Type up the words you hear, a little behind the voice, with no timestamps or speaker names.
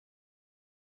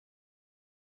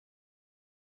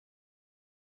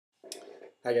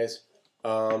Hi guys.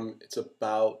 It's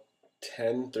about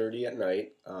 10:30 at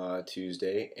night,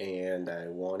 Tuesday, and I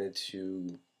wanted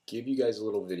to give you guys a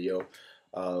little video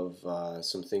of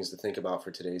some things to think about for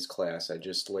today's class. I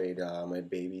just laid my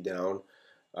baby down,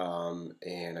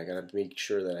 and I gotta make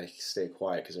sure that I stay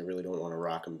quiet because I really don't want to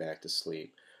rock him back to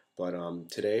sleep. But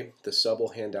today, the sub will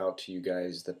hand out to you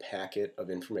guys the packet of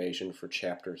information for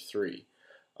Chapter 3.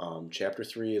 Chapter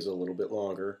 3 is a little bit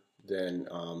longer than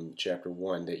Chapter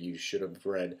 1 that you should have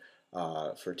read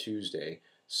for Tuesday.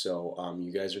 So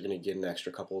you guys are going to get an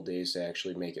extra couple of days to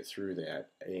actually make it through that.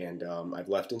 And I've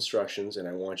left instructions, and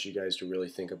I want you guys to really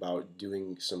think about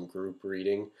doing some group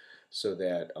reading so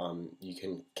that you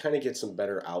can kind of get some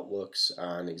better outlooks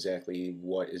on exactly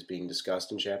what is being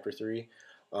discussed in Chapter 3.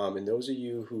 And those of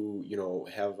you who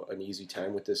have an easy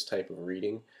time with this type of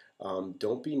reading,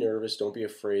 don't be nervous. Don't be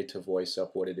afraid to voice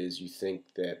up what it is you think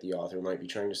that the author might be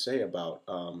trying to say about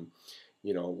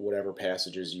whatever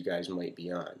passages you guys might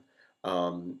be on.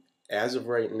 Um, as of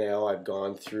right now, I've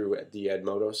gone through the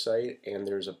Edmodo site, and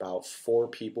there's about 4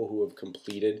 people who have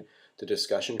completed the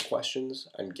discussion questions.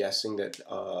 I'm guessing that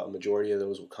a majority of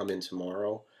those will come in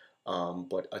tomorrow.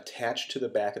 But attached to the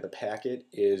back of the packet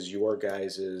is your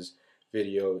guys's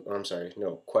video, or I'm sorry,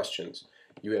 no, questions.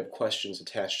 You have questions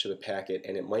attached to the packet,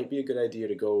 and it might be a good idea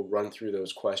to go run through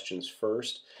those questions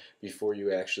first before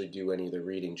you actually do any of the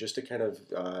reading, just to kind of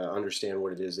understand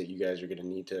what it is that you guys are going to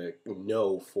need to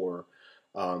know for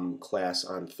class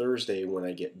on Thursday when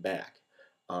I get back.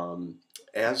 Um,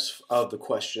 as of the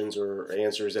questions or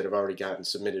answers that have already gotten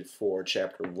submitted for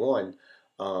Chapter 1,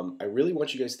 I really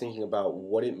want you guys thinking about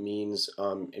what it means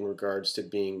in regards to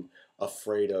being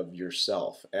afraid of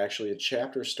yourself. Actually, the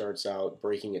chapter starts out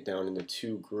breaking it down into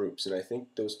 2 groups, and I think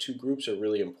those 2 groups are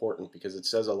really important because it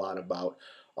says a lot about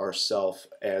ourself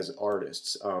as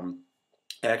artists.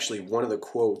 Actually, one of the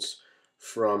quotes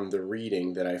from the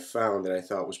reading that I found that I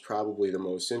thought was probably the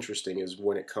most interesting is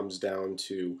when it comes down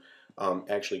to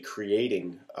actually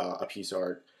creating a piece of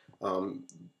art. Um,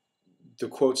 the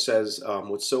quote says,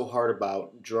 what's so hard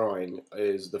about drawing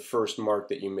is the first mark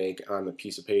that you make on the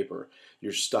piece of paper.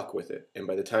 You're stuck with it. And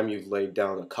by the time you've laid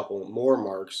down a couple more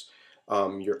marks,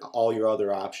 all your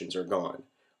other options are gone.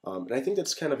 And I think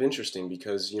that's kind of interesting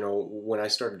because, when I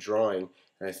started drawing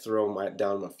and I throw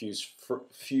down a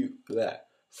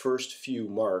first few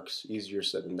marks, easier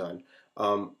said than done,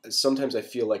 sometimes I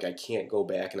feel like I can't go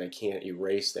back and I can't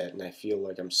erase that, and I feel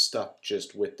like I'm stuck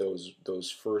just with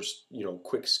those first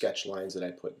quick sketch lines that I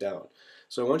put down.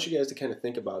 So I want you guys to kind of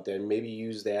think about that and maybe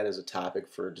use that as a topic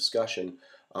for discussion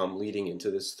leading into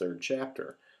this 3rd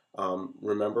chapter.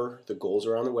 Remember, the goals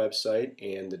are on the website,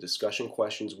 and the discussion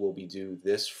questions will be due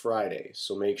this Friday.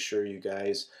 So make sure you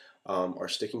guys are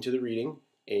sticking to the reading,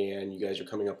 and you guys are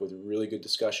coming up with really good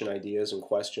discussion ideas and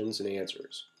questions and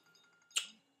answers.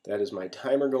 That is my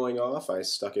timer going off. I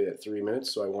stuck it at 3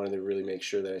 minutes, so I wanted to really make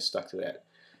sure that I stuck to that.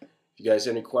 If you guys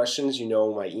have any questions, you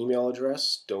know my email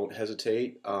address. Don't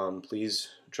hesitate. Please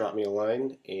drop me a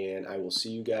line, and I will see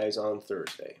you guys on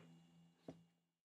Thursday.